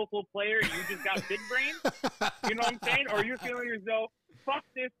a skillful player and you just got big brain? You know what I'm saying? Or are you feeling as though, fuck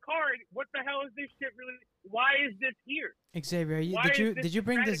this card, what the hell is this shit really? Why is this here? Xavier, Why is this did you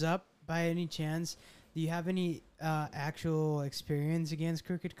bring this strategy? up by any chance? Do you have any actual experience against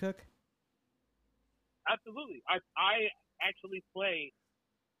Crooked Cook? Absolutely. I actually play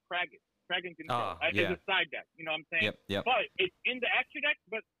Kragan Control as yeah. a side deck. You know what I'm saying? Yep. But it's in the extra deck,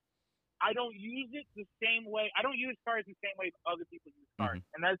 but I don't use it the same way. I don't use cards the same way other people use cards.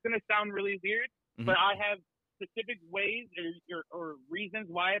 And that's going to sound really weird, but I have specific ways or reasons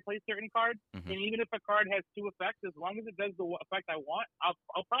why I play certain cards. And even if a card has 2 effects, as long as it does the effect I want,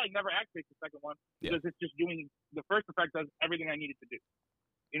 I'll probably never activate the second one because it's just doing the first effect does everything I need it to do.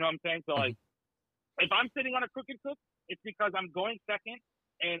 You know what I'm saying? So like, if I'm sitting on a Crooked Cook, it's because I'm going second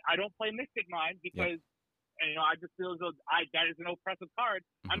and I don't play Mystic Mind because I just feel as though that is an oppressive card.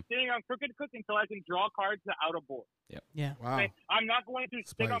 I'm sitting on Crooked Cook until I can draw cards out of board. Yeah. Wow. Okay? I'm not going to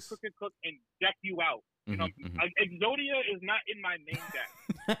sit on Spice. Crooked Cook and deck you out. You know, Exodia is not in my main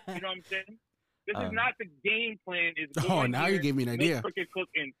deck. You know what I'm saying? This is not the game plan. Is Oh, now you gave me an make idea. Crooked Cook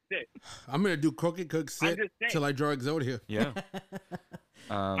and sit. I'm gonna do Crooked Cook sit just saying. till I draw Exodia. Yeah.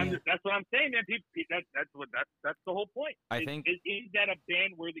 That's what I'm saying, man. That's the whole point. I think- is that a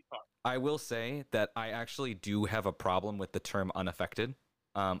ban-worthy card? I will say that I actually do have a problem with the term unaffected.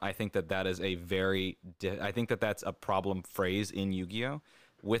 I think that is a very, I think that's a problem phrase in Yu-Gi-Oh!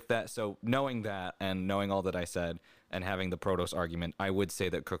 With that, so knowing that and knowing all that I said and having the Protoss argument, I would say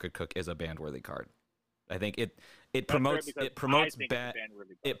that Crooked Cook is a ban-worthy card. I think it promotes bad,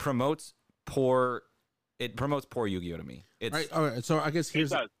 it promotes poor Yu-Gi-Oh! To me. It's Right. All right. So I guess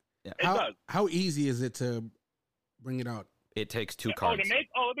here's It does. Yeah. It does. how easy is it to bring it out? it takes 2 Oh, cards. let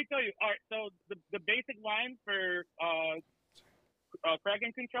me tell you. All right, so the basic line for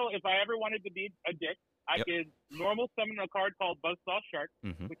Kraken Control, if I ever wanted to be a dick, I could normal summon a card called Buzzsaw Shark,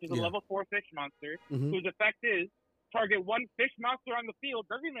 which is a level 4 fish monster, whose effect is target one fish monster on the field,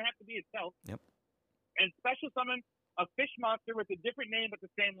 doesn't even have to be itself, and special summon a fish monster with a different name but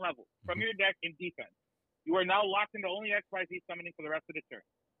the same level from your deck in defense. You are now locked into only XYZ summoning for the rest of the turn.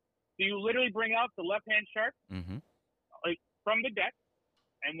 So you literally bring out the left-hand shark like from the deck,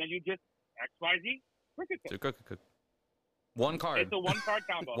 and then you just XYZ Crooked Cook. So Crooked Cook. One card. It's a one-card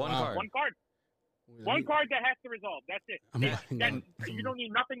combo. One card. One card. One card that has to resolve. That's it. You don't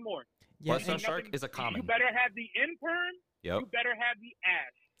need nothing more. Yeah. Buzzsaw Shark is a common. You better have the Imperm. Yep. You better have the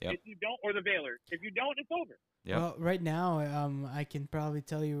Ash. Yep. If you don't, or the Veiler. If you don't, it's over. Yep. Well, right now, I can probably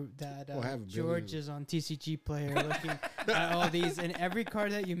tell you that We'll have George is on TCG Player looking at all these, and every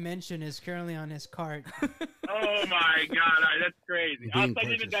card that you mention is currently on his cart. Oh my god, that's crazy. I'll Being send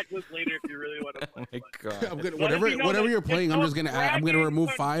you the purchased. deck list later if you really want to Oh play. my god. I'm gonna, Well, if you know whatever that you're playing, I'm it's just gonna no add. I'm gonna Kraken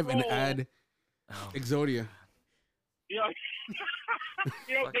remove 5 and Control. add Oh. Exodia. You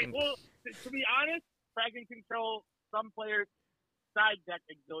know, to be honest, Kraken Control, some players side deck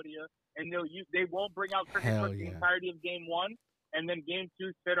Exodia, and they won't bring out Crooked Hell Cook the yeah. entirety of game 1, and then game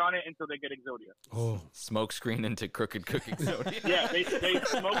 2 sit on it until they get Exodia. Oh, Smoke screen into Crooked Cook Exodia. Yeah, they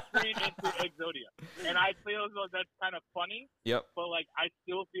smoke screen into Exodia, and I feel as though that's kind of funny. Yep. But like, I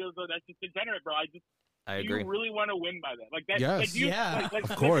still feel as though that's just degenerate, bro. I agree. You really want to win by that? Like that? Yes. Like, you, Yeah. like,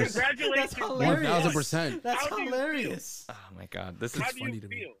 Of course. Congratulations. That's hilarious. 1000%. That's How do you hilarious. Oh my god. This is How do funny you to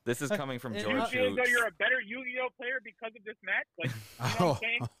me. feel? this is coming from And Do you George. feel as though who- you're a better Yu-Gi-Oh player because of this match? Like, you know what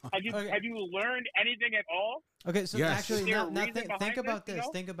I'm saying? Okay. Have you learned anything at all? Okay, so Yes. actually, Is there a now reason think behind about this, this. you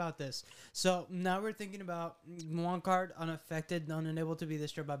know? Think about this. So now we're thinking about one card unaffected, unable to be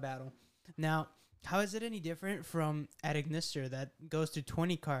destroyed by battle. Now, how is it any different from Adignister that goes to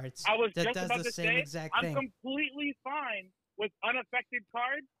 20 cards I was that just does about the to same say, exact I'm thing? completely fine with unaffected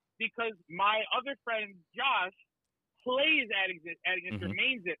cards because my other friend Josh plays Adignister,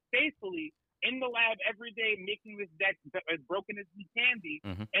 mains it faithfully in the lab every day, making this deck as broken as he can be,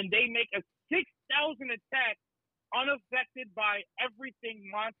 and they make a 6,000 attack unaffected by everything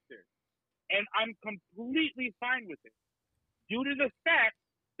monster, and I'm completely fine with it due to the fact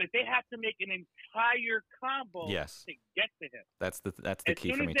that they have to make an entire combo Yes. to get to him. That's the As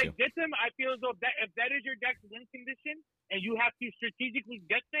key soon for as me they too. get them, I feel as though if that is your deck's win condition and you have to strategically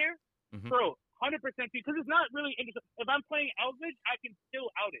get there, bro, 100%, because it's not really interesting. If I'm playing Eldritch, I can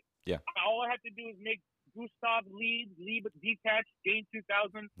still out it. Yeah. All I have to do is make Gustav lead detach, gain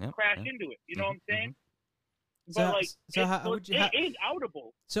 2,000, Yep, crash yep. into it. You know what I'm saying? So- But like, so how would you- it is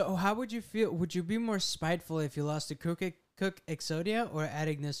outable. So how would you feel? Would you be more spiteful if you lost to Crooked Cook Exodia or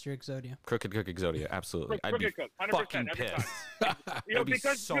Adignister Exodia? Crooked Cook Exodia, absolutely. I'd be Crooked Cook, 100% fucking every time. pissed. You know, I'd be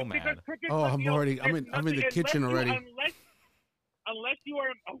so mad. Crooked Oh, Cook, I'm you know, already. I'm there's in the nothing- kitchen unless you- already. Unless you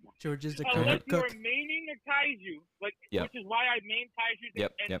are, oh my George is the unless Crooked you are Cook. maining a kaiju, like Yep. which is why I main kaiju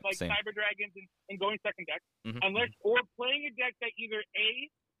Yep, and yep, like same. cyber dragons and going second deck. Mhm, Unless or playing a deck that either A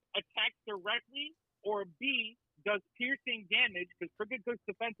attacks directly or B does piercing damage because Crooked Cook's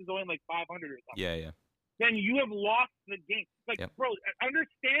defense is only like 500 or something. Yeah, yeah. Then you have lost the game. Like, Yep. bro,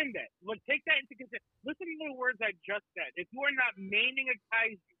 understand that. Like, take that into consideration. Listen to the words I just said. If you are not maining a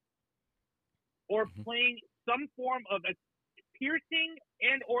kaiju or playing some form of a piercing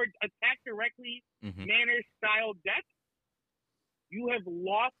and or attack directly manner style deck, you have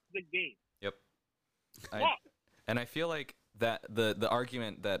lost the game. Yep. Lost. And I feel like that the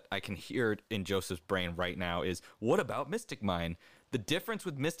argument that I can hear in Joseph's brain right now is, what about Mystic Mine? The difference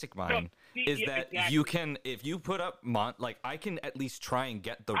with Mystic Mine see, is yeah, that exactly. you can, if you put up like I can at least try and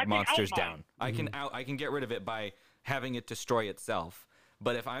get the I can monsters outmine. down. I can get rid of it by having it destroy itself.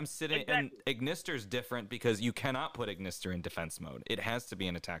 But if I'm sitting, and Ignister's different because you cannot put Ignister in defense mode. It has to be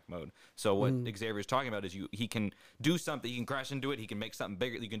in attack mode. So what Xavier's talking about is he can do something, he can crash into it, he can make something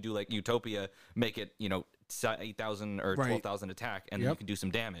bigger. You can do like Utopia, make it, 8,000 or 12,000 attack, and then you can do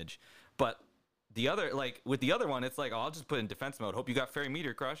some damage. But the other, with the other one, it's like, I'll just put it in defense mode. Hope you got Fairy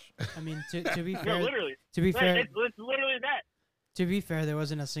Meteor Crush. I mean, to be fair, No, literally. To be fair, it's literally that. To be fair, there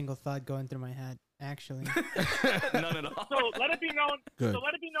wasn't a single thought going through my head, actually. None at all. So let it be known. Good. So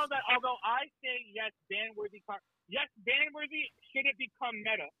let it be known that although I say yes, ban-worthy card, yes, ban-worthy shouldn't become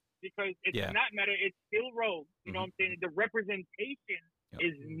meta because it's not meta. It's still rogue. You know what I'm saying? The representation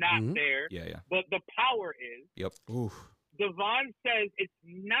is not there. Yeah. But the power is. Yep. Oof. Devon says it's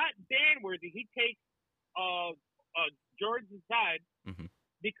not ban-worthy. He takes George's side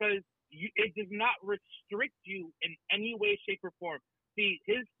because it does not restrict you in any way, shape, or form. See,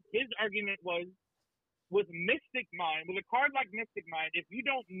 his argument was with Mystic Mind, with a card like Mystic Mind, if you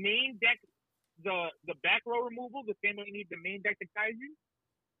don't main deck the back row removal the same way you need the main deck to Kaiju,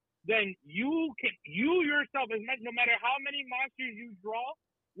 then you yourself, no matter how many monsters you draw,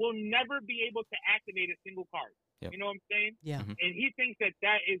 will never be able to activate a single card. Yep. You know what I'm saying? Yeah. And he thinks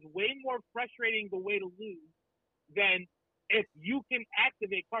that is way more frustrating the way to lose than if you can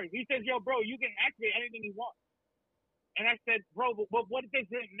activate cards. He says, yo, bro, you can activate anything you want. And I said, bro, but what does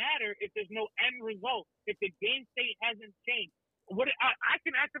it matter if there's no end result? If the game state hasn't changed? I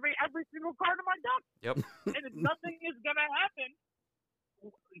can activate every single card in my deck. Yep. And if nothing is going to happen,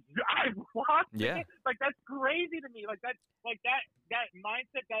 I want it. Like, that's crazy to me. Like that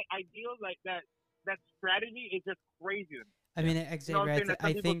mindset, that ideal, like that strategy is just crazy to me. I mean, Xavier,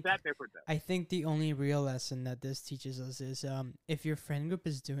 I think the only real lesson that this teaches us is if your friend group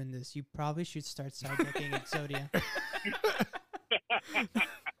is doing this, you probably should start side decking Exodia.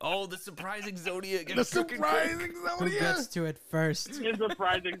 Oh, the surprising Exodia. The surprising Who gets to it first? The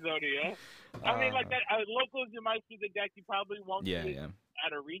surprising Exodia. I mean, like that. Locals, you might see the deck. You probably won't see it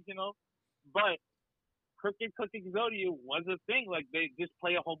at a regional, but Crooked Exodia was a thing. Like, they just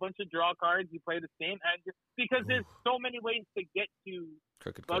play a whole bunch of draw cards. You play the same end because there's so many ways to get to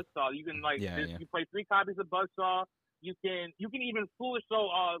Buzzsaw. You can you play 3 copies of Buzzsaw. You can even foolish.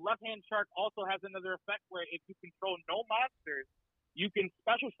 So Left Hand Shark also has another effect where if you control no monsters, you can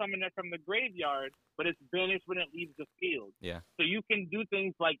special summon it from the graveyard, but it's banished when it leaves the field. Yeah. So you can do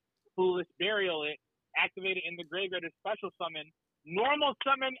things like Foolish Burial it, activate it in the graveyard as special summon, normal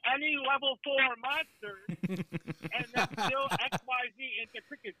summon any level 4 monster, and then still XYZ into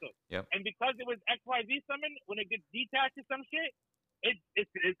Cricket Cook. Yep. And because it was XYZ summon, when it gets detached to some shit,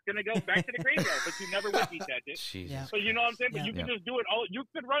 it's gonna go back to the graveyard, but you never would detach it. Yeah. So you know what I'm saying? But you can just do it all. You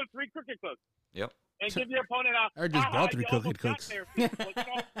could run 3 Cricket Cooks. Yep. And give your opponent a. I just bought 3 Crooked Cooks. There, you know what I'm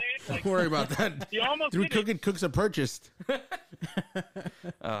saying? Like, don't worry about that. 3 Crooked Cooks are purchased.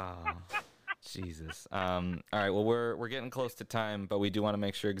 Oh, Jesus. All right. Well, we're getting close to time, but we do want to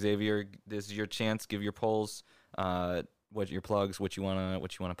make sure, Xavier, this is your chance. Give your polls. What your plugs? What you wanna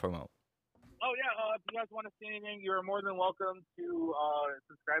promote? Oh yeah. If you guys want to see anything, you're more than welcome to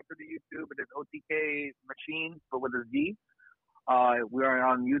subscribe to the YouTube. It is OTK Machines, but with a Z. We are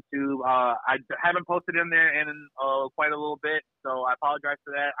on YouTube. I haven't posted in there in quite a little bit, so I apologize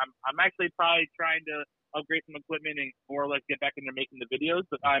for that. I'm actually probably trying to upgrade some equipment and more or less get back into making the videos,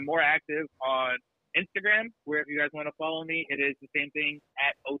 but I'm more active on Instagram, where if you guys want to follow me, it is the same thing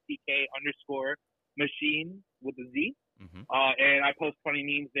at OTK_machine with a Z. Mm-hmm. And I post funny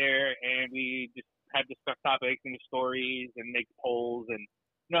memes there, and we just have discuss topics and stories and make polls and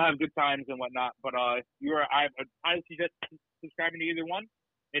have good times and whatnot. But I highly suggest subscribing to either one.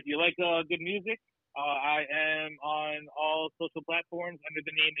 If you like good music, I am on all social platforms under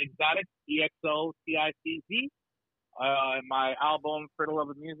the name Exoticz, EXOTICZ. My album For the Love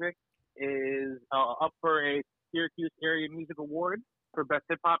of Music is up for a Syracuse Area Music Award for Best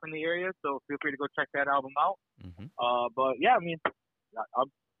Hip Hop in the area, so feel free to go check that album out. Mm-hmm. But yeah, I mean,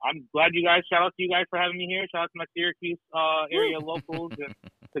 I'm glad shout out to you guys for having me here. Shout out to my Syracuse area locals and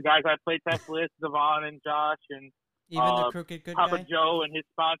the guys I play test with, Devon and Josh and even the Crooked Good Papa guy? Joe and his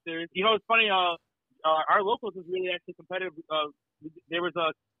sponsors. You know, it's funny, our locals is really actually competitive. There was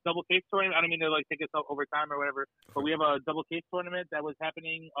a double case tournament. I don't mean to take us up over time or whatever, but we have a double case tournament that was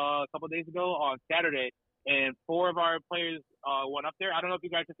happening a couple of days ago on Saturday, and 4 of our players went up there. I don't know if you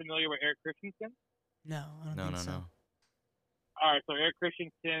guys are familiar with Eric Christensen. No, I don't think so. No. All right, so Eric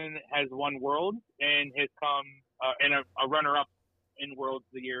Christensen has won Worlds and has come in a runner-up in Worlds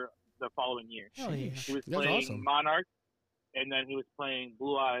the following year. Hell yeah. He was That's playing awesome. Monarch, and then he was playing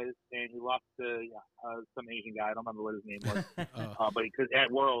Blue Eyes, and he lost to some Asian guy. I don't remember what his name was, but because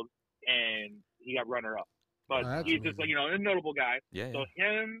at Worlds, and he got runner-up. but that's he's just like, amazing. a notable guy. Yeah. So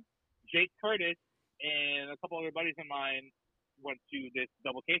him, Jake Curtis, and a couple other buddies of mine went to this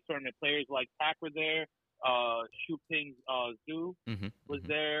double case tournament. Players like Pack were there. Shu Ping's Zoo was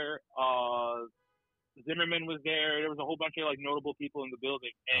there. Zimmerman was there. There was a whole bunch of like notable people in the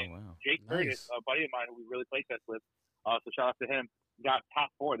building. And Oh wow. Jake Curtis, Nice. a buddy of mine who we really played test with, so shout out to him, got top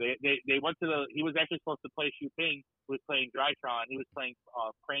 4. They went to he was actually supposed to play Shu Ping, who was playing Drytron. He was playing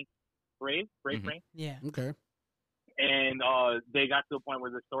Crank Brave Crank. Yeah. Okay. And they got to a point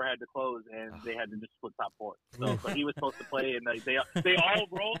where the store had to close and they had to just split top 4. So, but he was supposed to play, and they all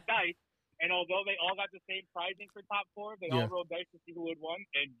rolled dice. And although they all got the same prizing for top 4, they all rolled dice to see who had won.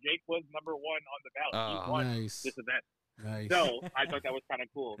 And Jake was number 1 on the ballot. He won Nice. this event. Nice. So I thought that was kind of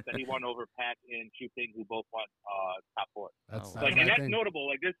cool that he won over Pat and Shu Ping, who both won top 4. That's Oh, wow. And that's thing. notable.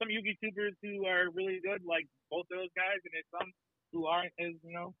 Like, there's some YouTubers who are really good, like both of those guys, and there's some who aren't as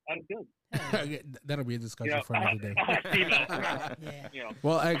as good. That'll be a discussion for another day. Yeah.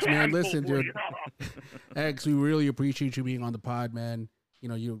 Well, X, man, I'm listen, full dude. 40. X, we really appreciate you being on the pod, man.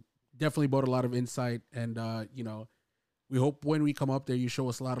 You definitely brought a lot of insight, and we hope when we come up there, you show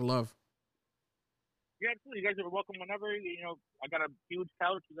us a lot of love. Yeah, absolutely. You guys are welcome whenever. I got a huge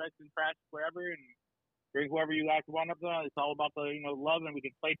couch. You guys can crash wherever and bring whoever you guys want up there. It's all about the love, and we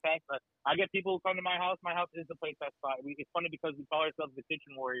can play test. I get people who come to my house. My house is the play test spot. It's funny because we call ourselves the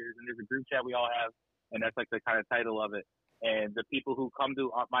Kitchen Warriors, and there's a group chat we all have, and that's like the kind of title of it. And the people who come to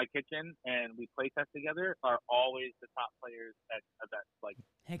my kitchen and we play test together are always the top players at events. Like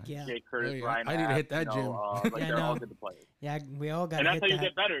Heck yeah. Jake Curtis, Oh, yeah. Ryan. I need to hit that App, gym. Like they're all good players. Yeah, we all got And to that's hit how you that.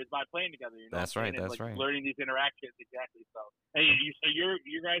 get better is by playing together. That's right. And, That's like, right. Learning these interactions exactly. So, hey, your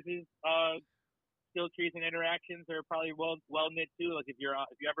guys' skill trees and interactions are probably well knit too. Like if you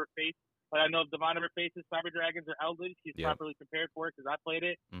ever face, like I know if Devon ever faces Cyber Dragons or Eldritch, he's properly prepared for it because I played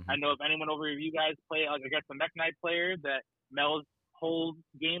it. I know if anyone over you guys play, like I guess the Mech Knight player, that Mel's whole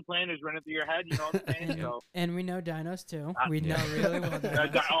game plan is running through your head. You know what I'm saying? And we know dinos too. We know really well.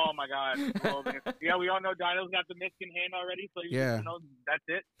 Oh my God! Well, yeah, we all know Dino's got the mist in hand already, so that's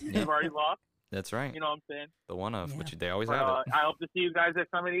it. You've already lost. That's right. You know what I'm saying? The one of which they always But, have it. I hope to see you guys at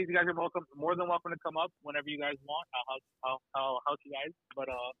some of these. You guys are more than welcome to come up whenever you guys want. I'll help you guys. But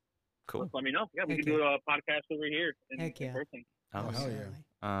Cool. let me know. Yeah, we can do a podcast over here in person. Oh, hell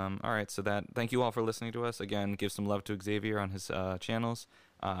yeah. All right. So thank you all for listening to us. Again, give some love to Xavier on his channels.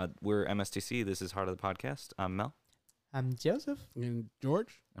 We're MSTC. This is Heart of the Podcast. I'm Mel. I'm Joseph. And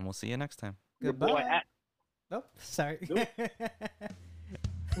George. And we'll see you next time. Goodbye. Oh, sorry.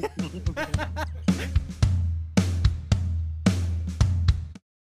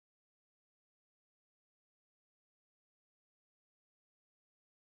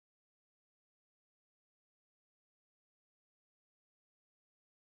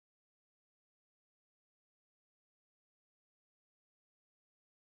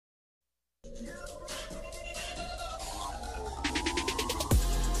 No.